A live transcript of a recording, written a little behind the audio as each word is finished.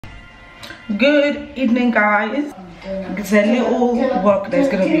Good evening, guys. It's a little work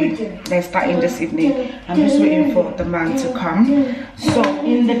that's starting this evening. I'm just waiting for the man to come. So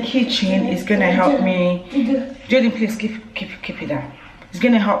in the kitchen, it's gonna help me. Jayden, please keep it down. It's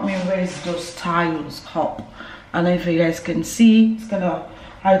gonna help me raise those tiles up. I don't know if you guys can see.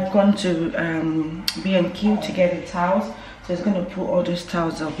 I've gone to B&Q to get the tiles. So it's gonna put all those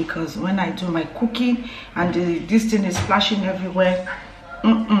tiles up because when I do my cooking and this thing is splashing everywhere.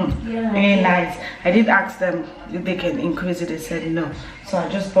 Very nice. I did ask them if they can increase it. They said no. So I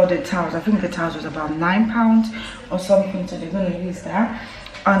just bought the towels. I think the towels was about £9 or something. So they're gonna use that.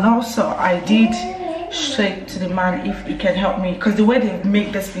 And also I did say to the man if he can help me because the way they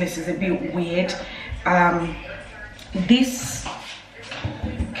make this place is a bit weird. This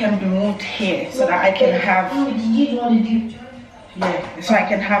can be moved here so that I can have so I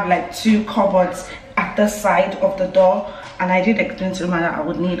can have like 2 cupboards at the side of the door. And I did explain to the man that I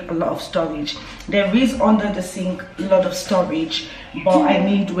would need a lot of storage. There is under the sink a lot of storage, but I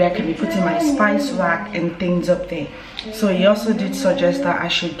need where I can be putting my spice rack and things up there. So he also did suggest that I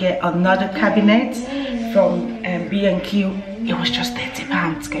should get another cabinet from B&Q. It was just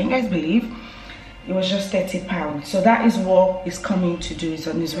 £30. Can you guys believe? It was just £30. So that is what he's coming to do. He's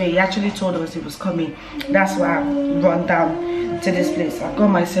on his way. He actually told us he was coming. That's why I've run down to this place. I've got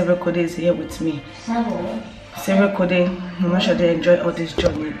my cereal codes here with me. Cereal code, I'm not sure they enjoy all this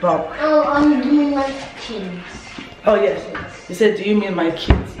journey, but I'm doing my kids. Oh yes, you said, do you mean my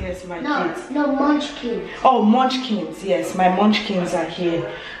kids? Yes, my kids. No, munchkins. Oh, munchkins. Yes, my munchkins are here.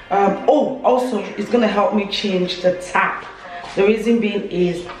 Oh, also it's gonna help me change the tap. The reason being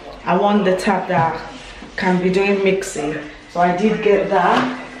is I want the tap that can be doing mixing, so I did get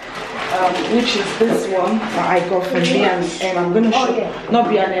that. Which is this one that I got from B&M. I'm gonna show, not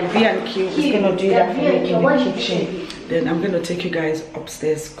B&M, B&Q is gonna do that for me in the kitchen. Then I'm gonna take you guys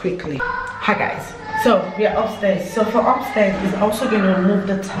upstairs quickly. Hi guys, so we are upstairs. So for upstairs, it's also gonna move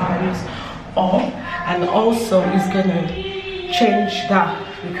the tiles up, and also it's gonna change that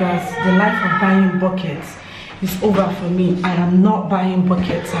because the life of buying buckets is over for me. I am not buying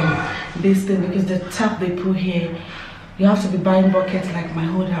buckets and this thing because the tap they put here, you have to be buying buckets like my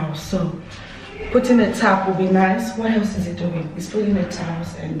whole house. So putting a tap will be nice. What else is he doing? He's putting the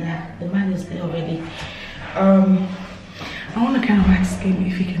towels, and the man is there already. I want to kind of ask him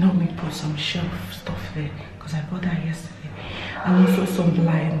if he can help me put some shelf stuff there because I bought that yesterday, and also some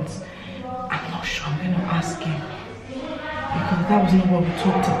blinds. I'm not sure. I'm going to ask him because that was not what we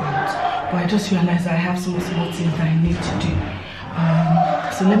talked about. But I just realized that I have some small things that I need to do.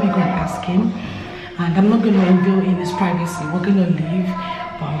 So let me go and ask him. And I'm not going to reveal in his privacy. We're going to leave,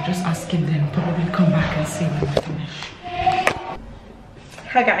 but I'll just ask him then, probably come back and see when we finish.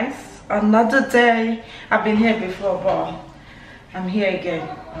 Hi guys, another day. I've been here before, but I'm here again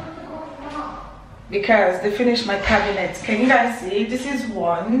because they finished my cabinet. Can you guys see? This is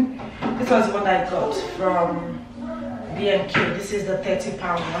one. This was what I got from B&Q. This is the £30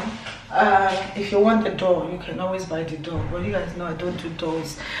 one. If you want the door, you can always buy the door, but you guys know I don't do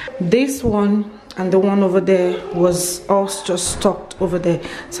doors. This one and the one over there was all just stocked over there,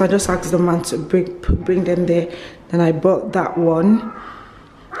 so I just asked the man to bring them there. Then I bought that one,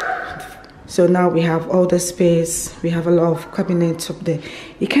 so now we have all the space. We have a lot of cabinets up there.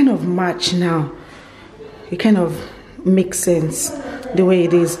 It kind of match now. It kind of makes sense the way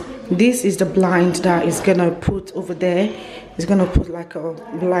it is. This is the blind that is gonna put over there. It's gonna put like a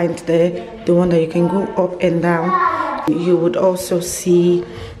blind there, the one that you can go up and down. You would also see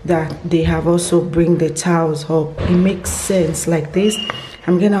that they have also bring the towels up. It makes sense like this.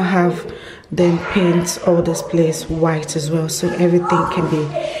 I'm gonna have them paint all this place white as well, so everything can be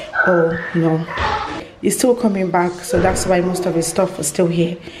all, you know, it's still coming back, so that's why most of his stuff is still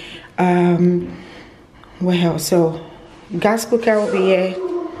here. What else? So gas cooker will be here,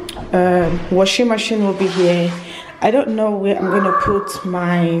 washing machine will be here. I don't know where I'm gonna put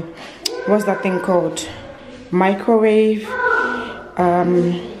my, what's that thing called, microwave,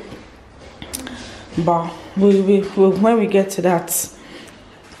 but when we get to that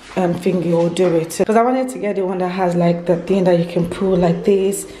thing, we'll do it. Because I wanted to get the one that has like the thing that you can pull like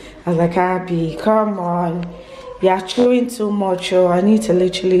this. I was like, Abby, come on, you're chewing too much, or I need to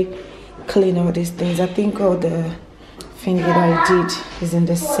literally clean all these things. I think all the thing that I did is in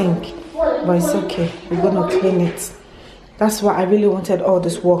the sink, but it's okay, we're gonna clean it. That's why I really wanted all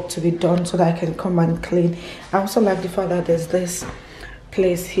this work to be done so that I can come and clean. I also like the fact that there's this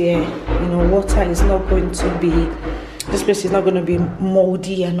place here, you know, water is not going to be, this place is not going to be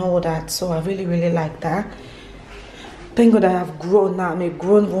moldy and all that, so I really like that. Thank God I have grown now. I'm a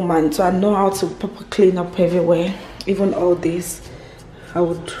grown woman, so I know how to proper clean up everywhere. Even all this, I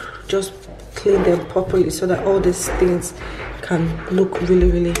would just clean them properly so that all these things can look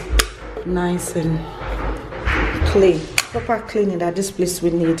really nice and clean. Proper cleaning that this place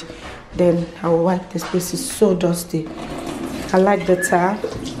will need. Then I will wipe this place. It's so dusty. I like the towel.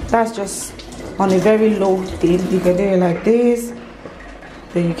 That's just on a very low thing. You can do it like this,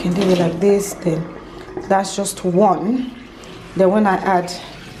 then you can do it like this. Then that's just one. Then when I add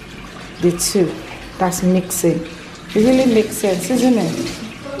the two, that's mixing. It really makes sense, isn't it?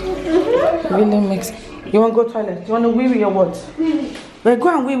 It really makes. You want to go toilet? You want to wee-wee or what? Wee-wee. Well,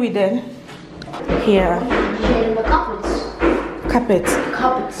 go and wee-wee then. Here. The carpets. Carpets.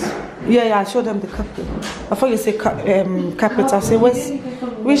 Carpets. Yeah, I showed them the carpet. Before you say carpet, I'll say,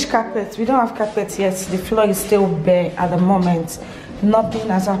 which carpet? We don't have carpet yet. The floor is still bare at the moment. Nothing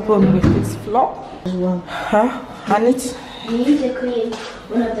has happened with this floor. Huh? And it? You need to clean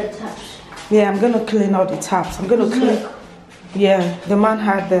one of the taps. Yeah, I'm going to clean all the taps. I'm going to clean. Yeah, the man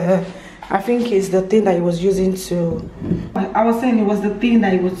had the, I think it's the thing that he was using to, I was saying it was the thing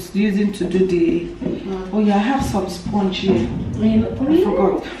that he was using to do the, oh yeah, I have some sponge here. I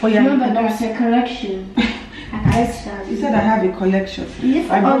forgot. Oh yeah, remember there's a collection. You said I have a collection.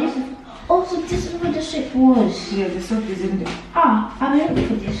 Also, this is what the soap was. Yeah, the soap is in there. Ah, I'm ready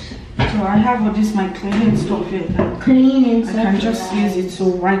for this. So I have all this, my cleaning stuff here. Cleaning stuff. I can just use it to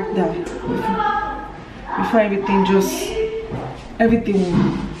wipe down. Before everything will,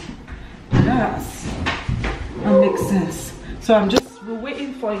 yes, that makes sense. So we're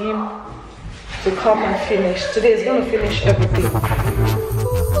waiting for him to come and finish. Today he's going to finish everything.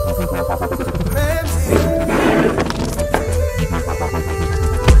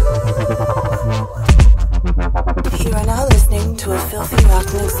 You are now listening to a Filthy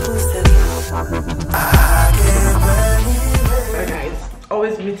Rotten exclusive. Hey guys,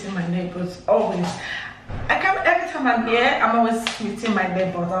 always meeting my neighbors, always. Every time I'm here, I'm always meeting my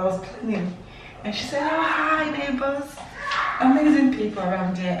neighbors. I was cleaning and she said, oh, hi neighbors. Amazing people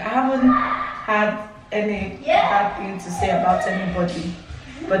around here. I haven't had any bad thing to say about anybody,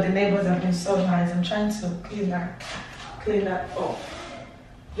 but the neighbors have been so nice. I'm trying to clean that up.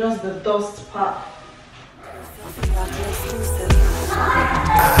 Just the dust part.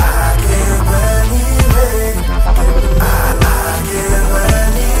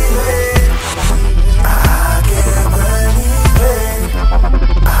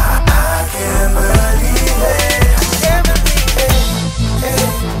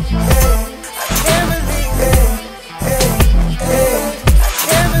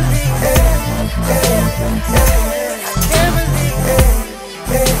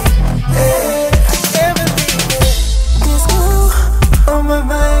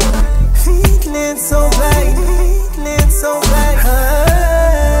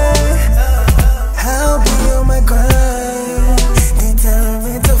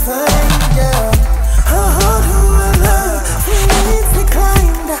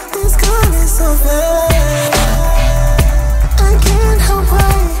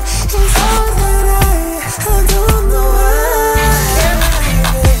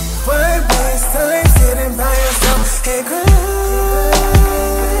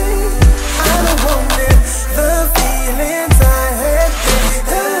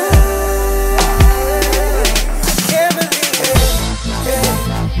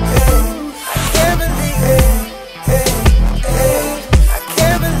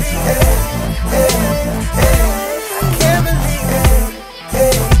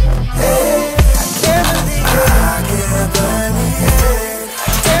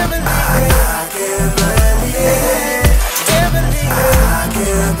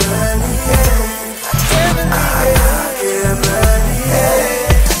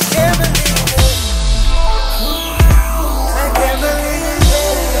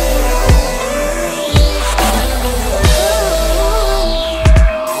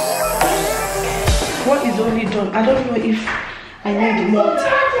 I don't know if I need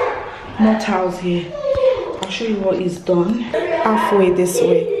more towels here. I'll show you what is done halfway this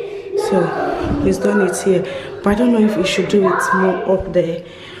way. So he's done it here, but I don't know if we should do it more up there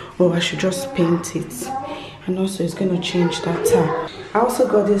or I should just paint it. And also it's going to change that towel. I also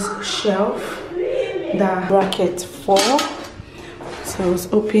got this shelf that bracket for, so I was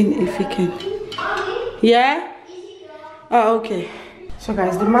hoping if we can. Yeah? Oh, okay. So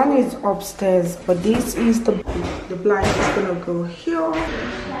guys, the man is upstairs, but this is the blind is gonna go here.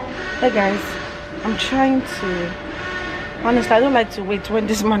 Hey guys, I'm trying to, honestly I don't like to wait when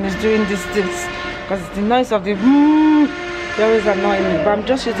this man is doing these things because the noise of the they always annoy me, but I'm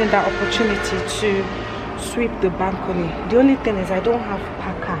just using that opportunity to sweep the balcony. The only thing is I don't have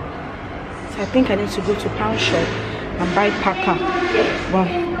packer, so I think I need to go to pound shop and buy packer. But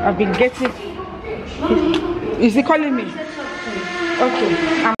I've been getting. Is he calling me? Okay.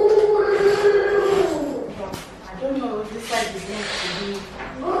 I don't know if this side is meant to be.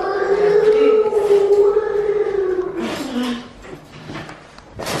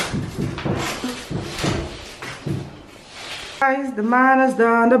 Guys, the man has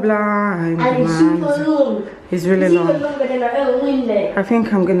done the blind. And it's super long. It's really long. It's even longer than our own window. I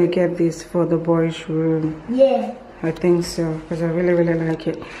think I'm gonna get this for the boys' room. Yeah. I think so, because I really like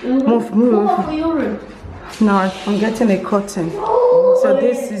it. Move. What for your room? No, I'm getting a curtain. So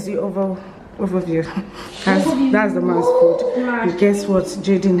this is the overview. That's the man's food. And guess what?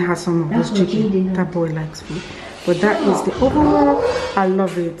 Jayden has some of his chicken. That boy likes food. But that is the overall. I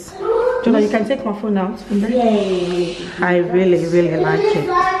love it. Jonah, you can take my phone out from there. Yay. I really like it.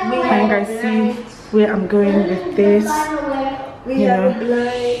 Can you guys see where I'm going with this? We have a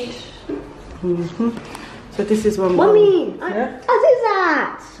blind. So this is what Mommy, yeah? what is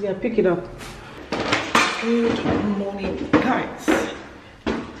that? Yeah, pick it up. Good morning, guys.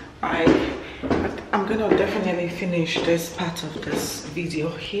 I'm gonna definitely finish this part of this video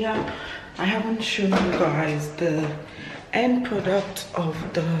here. I haven't shown you guys the end product of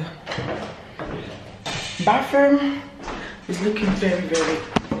the bathroom. It's looking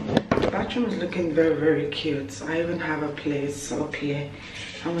the bathroom is looking very cute. I even have a place up here.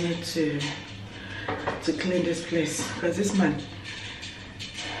 I wanted to clean this place because this man,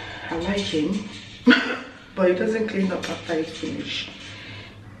 I like him but he doesn't clean up after it's finished.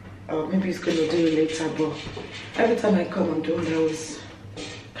 Or maybe he's gonna do it later, but every time I come I'm doing always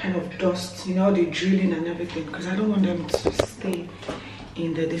kind of dust, you know, the drilling and everything, because I don't want them to stay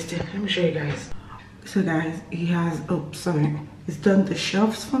in the distance. Let me show you guys. So guys, he has he's done the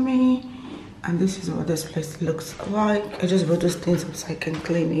shelves for me, and this is what this place looks like. I just brought those things up so I can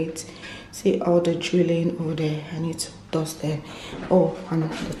clean it. See all the drilling over there. I need to dust there. Oh,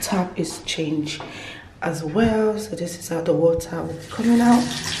 and the tap is changed as well. So this is how the water will be coming out.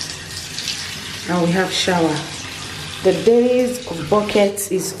 Now we have shower. The days of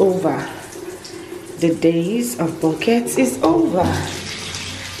buckets is over. The days of buckets is over.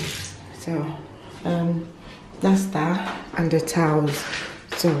 So that's that, and the towels.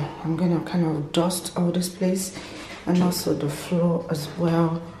 So I'm gonna kind of dust all this place and also the floor as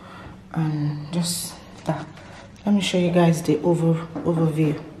well, and just that. Let me show you guys the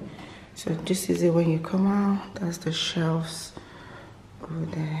overview. So this is it when you come out. That's the shelves over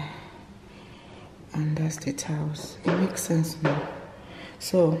there, and that's the towels. It makes sense now.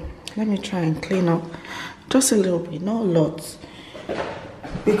 So let me try and clean up just a little bit, not a lot,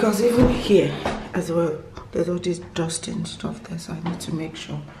 because even here as well there's all this dusting stuff there, so I need to make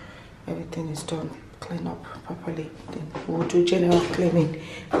sure everything is done, clean up properly. Then we'll do general cleaning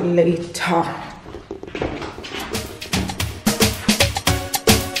later.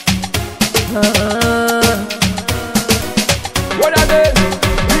 What are they?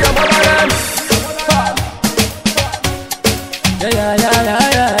 We are one of them. Yeah.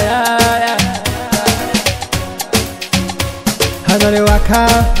 How do they walk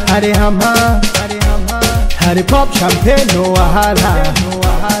out? How they hammer? How they pop champagne? No wahala.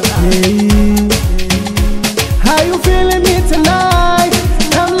 Yeah. How you feeling me tonight?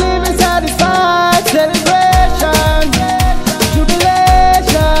 I'm living satisfied. Celebration,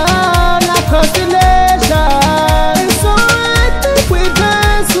 jubilation, a constellation. It's alright if we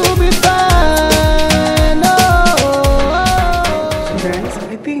dance, we'll be fine. So guys,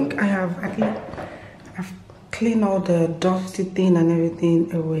 I think I've cleaned all the dusty thing and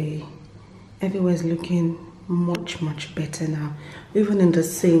everything away. Everywhere's looking much better now. Even in the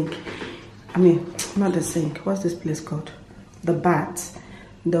sink, I mean, not the sink, what's this place called? The bath.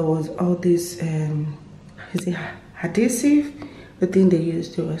 There was all this is it adhesive? The thing they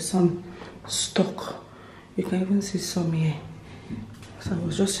used, there was some stock. You can even see some here. So I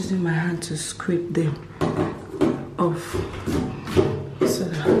was just using my hand to scrape them off. So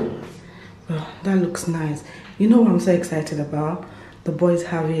that looks nice. You know what I'm so excited about? The boys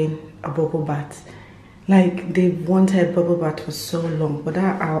having a bubble bath. Like, they've wanted bubble bath for so long, but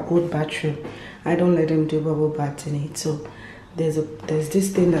that our old bathroom, I don't let them do bubble bath in it. So there's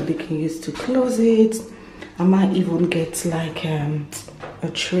this thing that they can use to close it. I might even get like a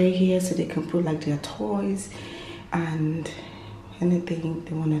tray here so they can put like their toys and anything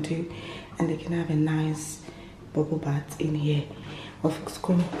they want to do, and they can have a nice bubble bath in here. Of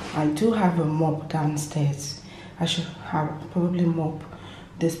course, I do have a mop downstairs. I should have probably mop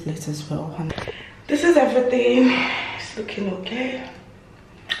this place as well. And this is everything. It's looking okay.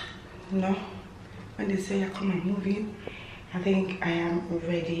 You know, when they say I come and move in, I think I am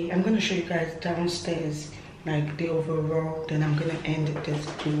ready. I'm going to show you guys downstairs like the overall, then I'm gonna end this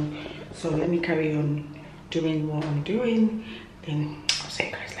too. So let me carry on doing what I'm doing, then I'll see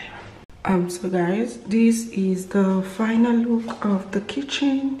you guys later. So guys, this is the final look of the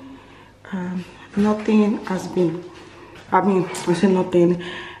kitchen. Nothing has been, I say nothing,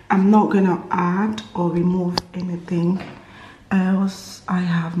 I'm not gonna add or remove anything else. I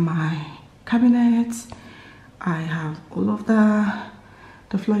have my cabinets, I have all of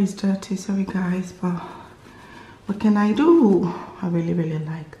the floor is dirty, sorry guys, but what can I do? I really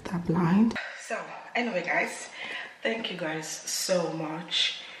like that blind. So anyway guys, thank you guys so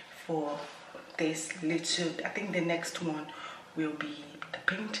much for this little, I think the next one will be the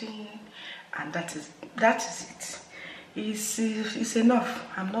painting, and that is it. It's enough.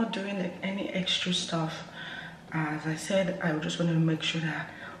 I'm not doing any extra stuff. As I said, I just want to make sure that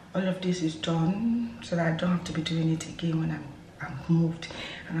all of this is done so that I don't have to be doing it again when I'm moved.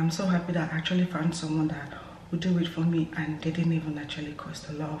 And I'm so happy that I actually found someone that would do it for me, and they didn't even actually cost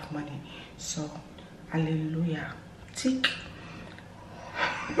a lot of money. So hallelujah, tick.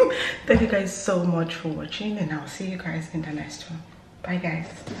 Thank you guys so much for watching, and I'll see you guys in the next one. Bye guys.